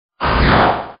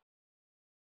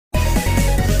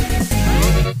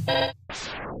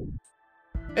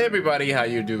Hey everybody, how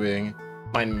you doing?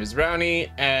 My name is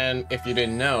Brownie, and if you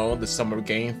didn't know, the Summer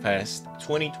Game Fest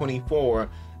 2024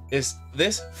 is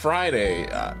this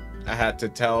Friday. I had to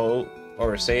tell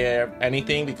or say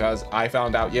anything because I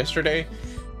found out yesterday,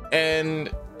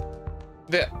 and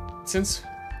since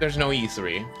there's no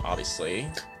E3,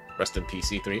 obviously, rest in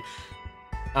peace E3.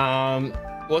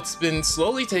 What's been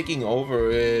slowly taking over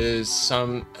is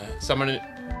Summer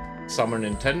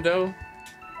Nintendo.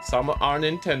 Some are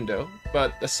Nintendo,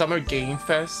 but the Summer Game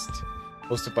Fest,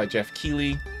 hosted by Jeff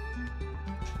Keighley,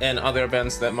 and other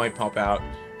events that might pop out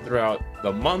throughout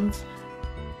the month.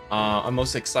 I'm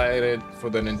most excited for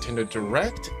the Nintendo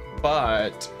Direct,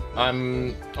 but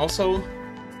I'm also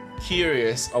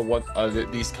curious of what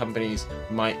these companies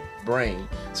might bring.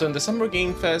 So in the Summer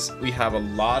Game Fest, we have a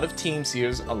lot of teams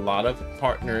here, a lot of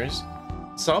partners.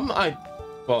 A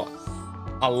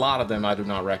lot of them I do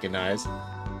not recognize.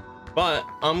 But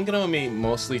I'm gonna be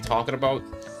mostly talking about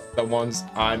the ones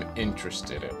I'm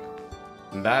interested in.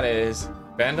 And that is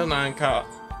Bandai Namco.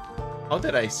 How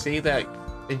did I say that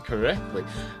incorrectly?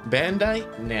 Bandai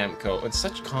Namco, and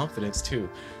such confidence too.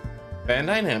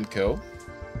 Bandai Namco,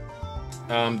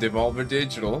 Devolver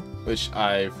Digital, which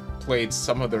I've played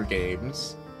some of their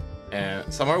games,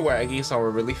 and some are waggy, some are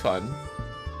really fun.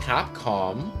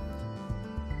 Capcom,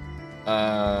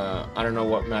 I don't know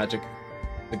what Magic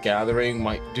the Gathering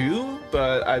might do,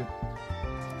 but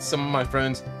some of my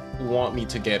friends want me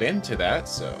to get into that,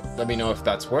 so let me know if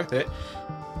that's worth it.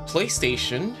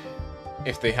 PlayStation,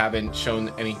 if they haven't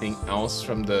shown anything else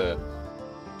from the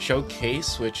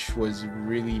showcase, which was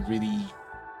really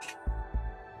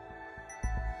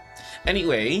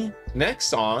anyway.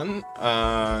 Next on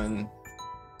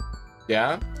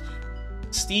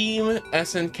Steam,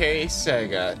 SNK,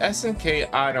 Sega. SNK,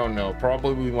 I don't know.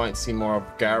 Probably we might see more of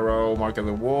Garo, Mark of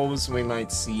the Wolves. We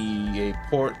might see a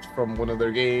port from one of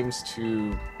their games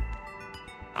to...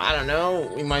 I don't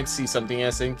know. We might see something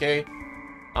SNK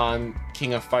on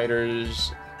King of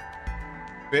Fighters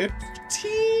 15?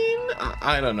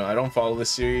 I don't know. I don't follow the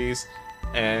series.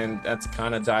 And that's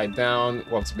kind of died down.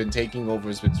 What's been taking over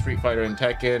has been Street Fighter and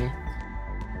Tekken.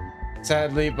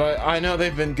 Sadly, but I know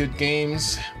they've been good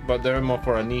games, but they're more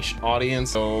for a niche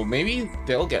audience, so maybe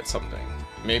they'll get something.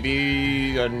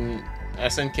 Maybe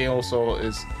SNK also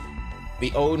is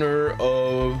the owner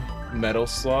of Metal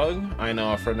Slug. I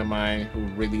know a friend of mine who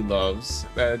really loves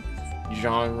that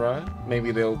genre.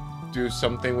 Maybe they'll do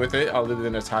something with it other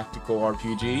than a tactical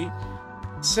RPG.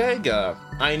 Sega,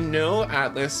 I know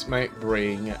Atlas might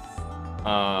bring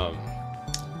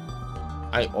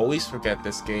I always forget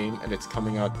this game, and it's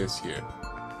coming out this year.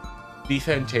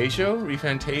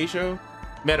 Refantasio?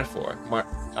 Metaphor.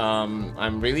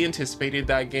 I'm really anticipating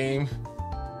that game.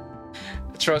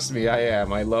 Trust me, I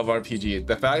am. I love RPG.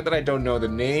 The fact that I don't know the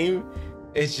name,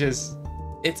 it's just,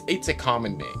 it's a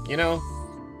common name, you know?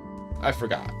 I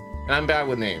forgot. And I'm bad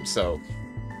with names, so.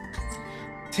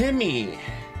 Timmy.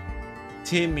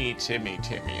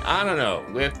 I don't know,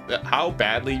 with how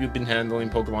badly you've been handling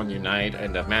Pokemon Unite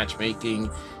and the matchmaking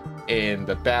and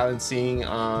the balancing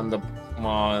on the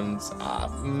Mons,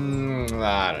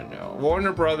 I don't know.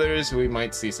 Warner Brothers, we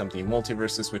might see something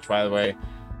Multiverses, which, by the way,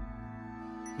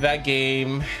 that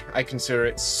game, I consider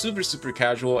it super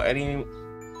casual.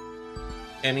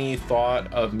 Any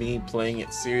thought of me playing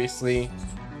it seriously?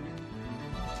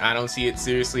 I don't see it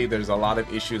seriously. There's a lot of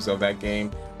issues of that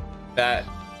game that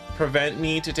prevent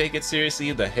me to take it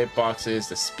seriously. The hitboxes,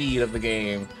 the speed of the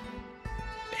game,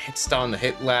 the hit stun, the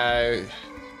hit lag,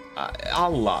 a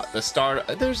lot.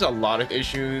 There's a lot of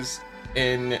issues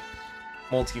in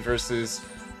Multiverses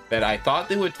that I thought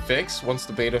they would fix once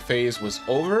the beta phase was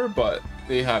over, but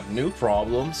they have new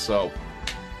problems, so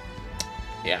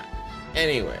yeah.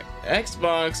 Anyway,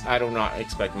 Xbox, I do not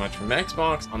expect much from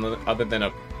Xbox other than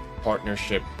a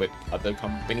partnership with other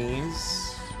companies.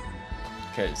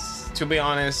 Because, to be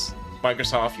honest,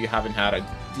 Microsoft, you haven't had a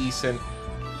decent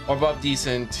or above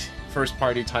decent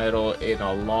first-party title in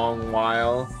a long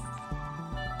while.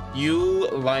 You,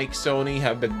 like Sony,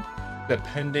 have been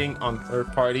depending on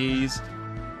third parties,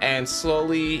 and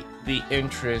slowly the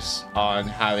interest on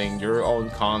having your own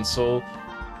console,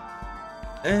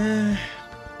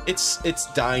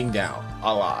 it's dying down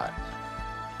a lot.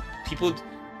 People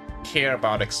care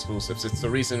about exclusives. It's the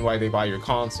reason why they buy your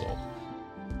console.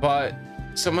 But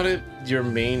some of your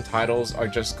main titles are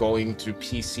just going to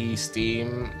PC,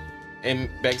 Steam, and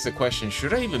begs the question,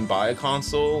 should I even buy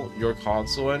your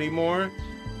console anymore?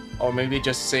 Or maybe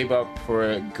just save up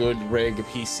for a good rig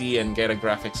PC and get a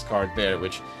graphics card there,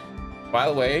 which, by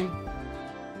the way,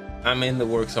 I'm in the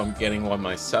works on getting one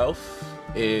myself.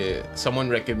 someone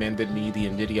recommended me the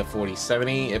NVIDIA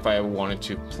 4070 if I wanted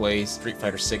to play Street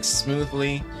Fighter 6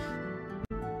 smoothly.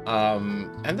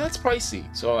 And that's pricey,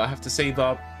 so I have to save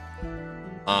up.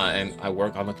 And I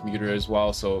work on the computer as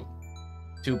well, so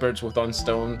two birds with one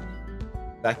stone,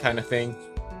 that kind of thing.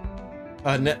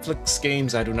 Netflix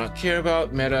games I do not care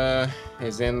about. Meta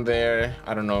is in there.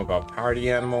 I don't know about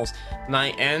Party Animals.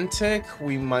 Niantic,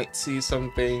 we might see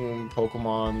something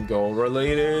Pokemon Go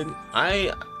related.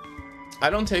 I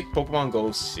don't take Pokemon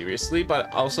Go seriously,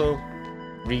 but also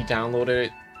re-downloaded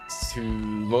it to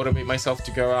motivate myself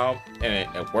to go out, and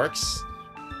it works.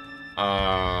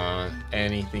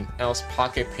 Anything else?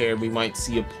 Pocket Pair, we might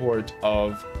see a port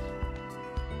of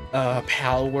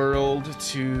Pal World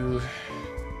to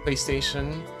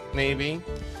PlayStation, maybe.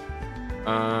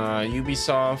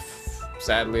 Ubisoft,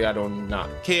 sadly, I do not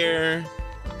care.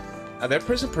 Their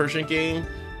Prince of Persia game,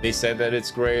 they said that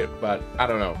it's great, but I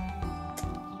don't know.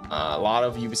 A lot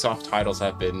of Ubisoft titles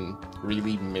have been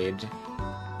really mid,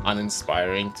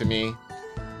 uninspiring to me.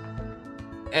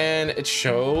 And it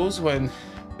shows when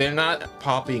they're not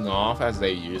popping off as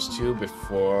they used to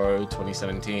before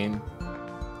 2017.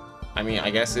 I mean, I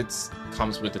guess it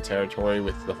comes with the territory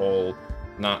with the whole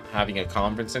not having a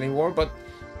conference anymore, but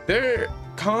their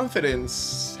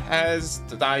confidence has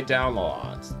died down a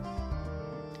lot.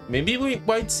 Maybe we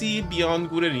might see Beyond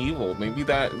Good and Evil. Maybe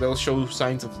that they'll show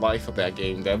signs of life of that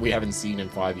game that we haven't seen in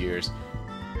 5 years.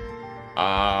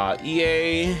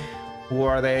 EA, who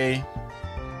are they?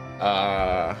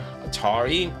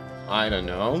 Atari, I don't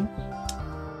know.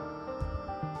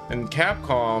 And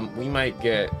Capcom, we might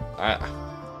get,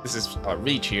 this is a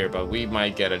reach here, but we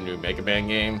might get a new Mega Man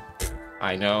game.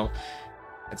 I know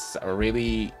it's a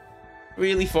really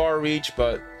far reach,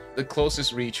 but the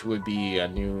closest reach would be a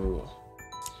new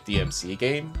DMC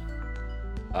game,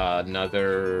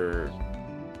 another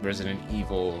Resident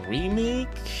Evil remake,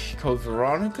 Code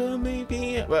Veronica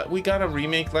maybe, but we got a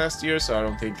remake last year, so I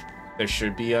don't think there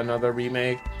should be another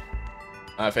remake.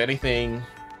 If anything,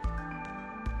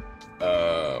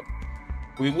 I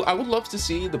would love to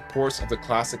see the ports of the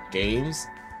classic games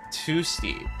to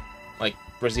Steam, like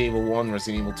Resident Evil 1,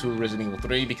 Resident Evil 2, Resident Evil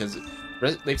 3, because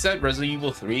they've said Resident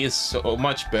Evil 3 is so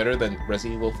much better than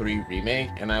Resident Evil 3 Remake,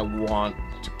 and I want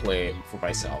to play it for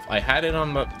myself. I had it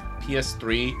on my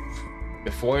PS3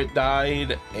 before it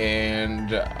died,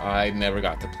 and I never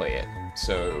got to play it.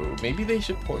 So maybe they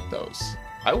should port those.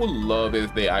 I would love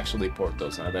if they actually port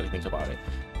those, now that I think about it.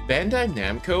 Bandai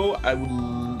Namco,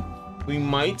 we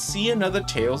might see another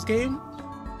Tales game?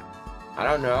 I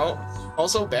don't know.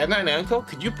 Also, Bandai Namco,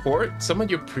 could you port some of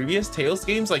your previous Tales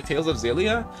games like Tales of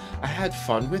Xillia? I had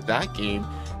fun with that game,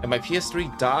 and my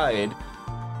PS3 died,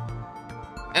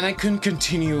 and I couldn't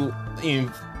continue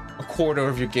in a quarter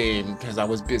of your game because I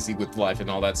was busy with life and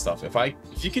all that stuff. If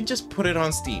you could just put it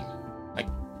on Steam, I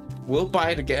will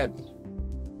buy it again.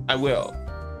 I will.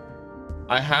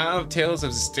 I have Tales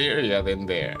of Zestiria in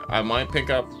there. I might pick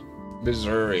up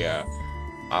Missouri.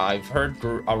 I've heard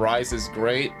Arise is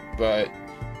great, but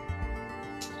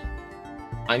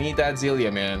I need that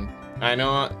Xillia, man. I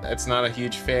know it's not a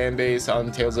huge fan base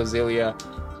on Tales of Xillia,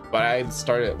 but I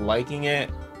started liking it.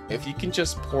 If you can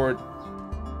just port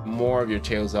more of your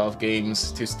Tales of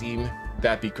games to Steam,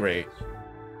 that'd be great.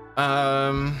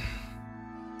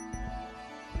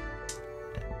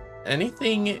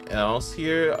 Anything else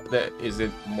here that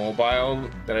isn't mobile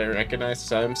that I recognize?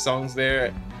 Samsung's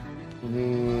there.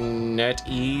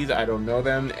 NetEase, I don't know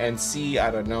them. NC, I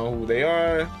don't know who they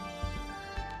are.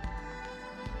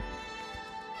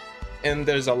 And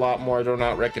there's a lot more I do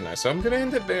not recognize, so I'm gonna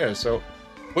end it there. So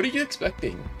what are you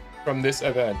expecting from this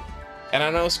event? And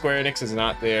I know Square Enix is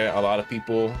not there. A lot of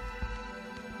people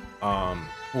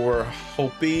who were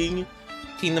hoping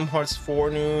Kingdom Hearts 4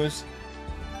 news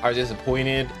are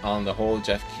disappointed on the whole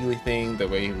Jeff Keighley thing, the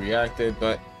way he reacted.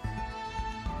 But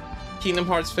Kingdom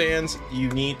Hearts fans, you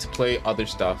need to play other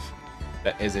stuff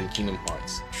that isn't Kingdom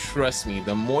Hearts. Trust me,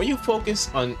 the more you focus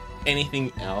on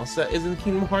anything else that isn't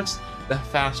Kingdom Hearts, the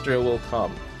faster it will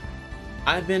come.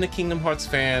 I've been a Kingdom Hearts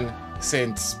fan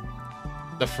since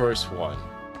the first one.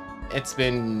 It's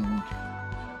been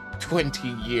 20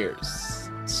 years.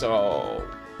 So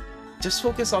just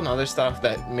focus on other stuff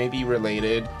that may be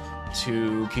related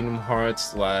to Kingdom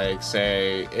Hearts. Like,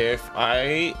 say, if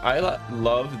I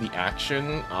love the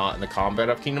action and the combat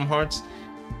of Kingdom Hearts,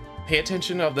 pay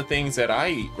attention of the things that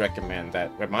I recommend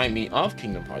that remind me of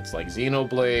Kingdom Hearts, like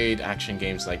Xenoblade, action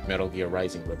games like Metal Gear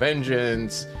Rising: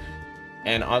 Revengeance,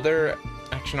 and other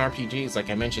action RPGs like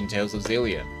I mentioned, Tales of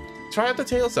Xillia. Try out the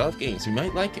Tales of games, you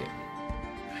might like it.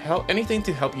 Anything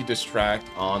to help you distract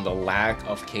on the lack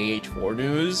of KH4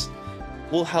 news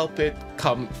will help it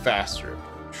come faster.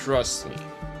 Trust me.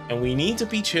 And we need to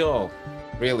be chill.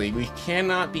 Really, we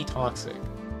cannot be toxic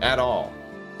at all.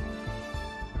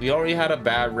 We already had a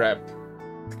bad rep.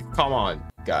 Come on,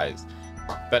 guys.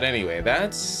 But anyway,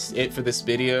 that's it for this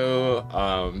video.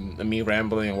 Me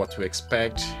rambling on what to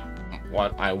expect,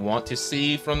 what I want to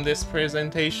see from this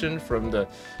presentation, from the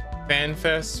Fan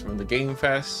Fest, from the Game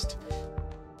Fest.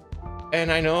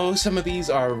 And I know some of these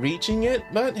are reaching it,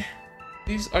 but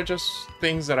these are just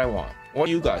things that I want. What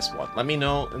do you guys want? Let me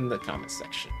know in the comment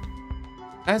section.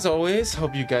 As always,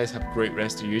 hope you guys have a great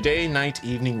rest of your day, night,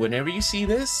 evening, whenever you see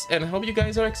this, and I hope you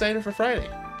guys are excited for Friday.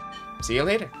 See you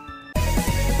later.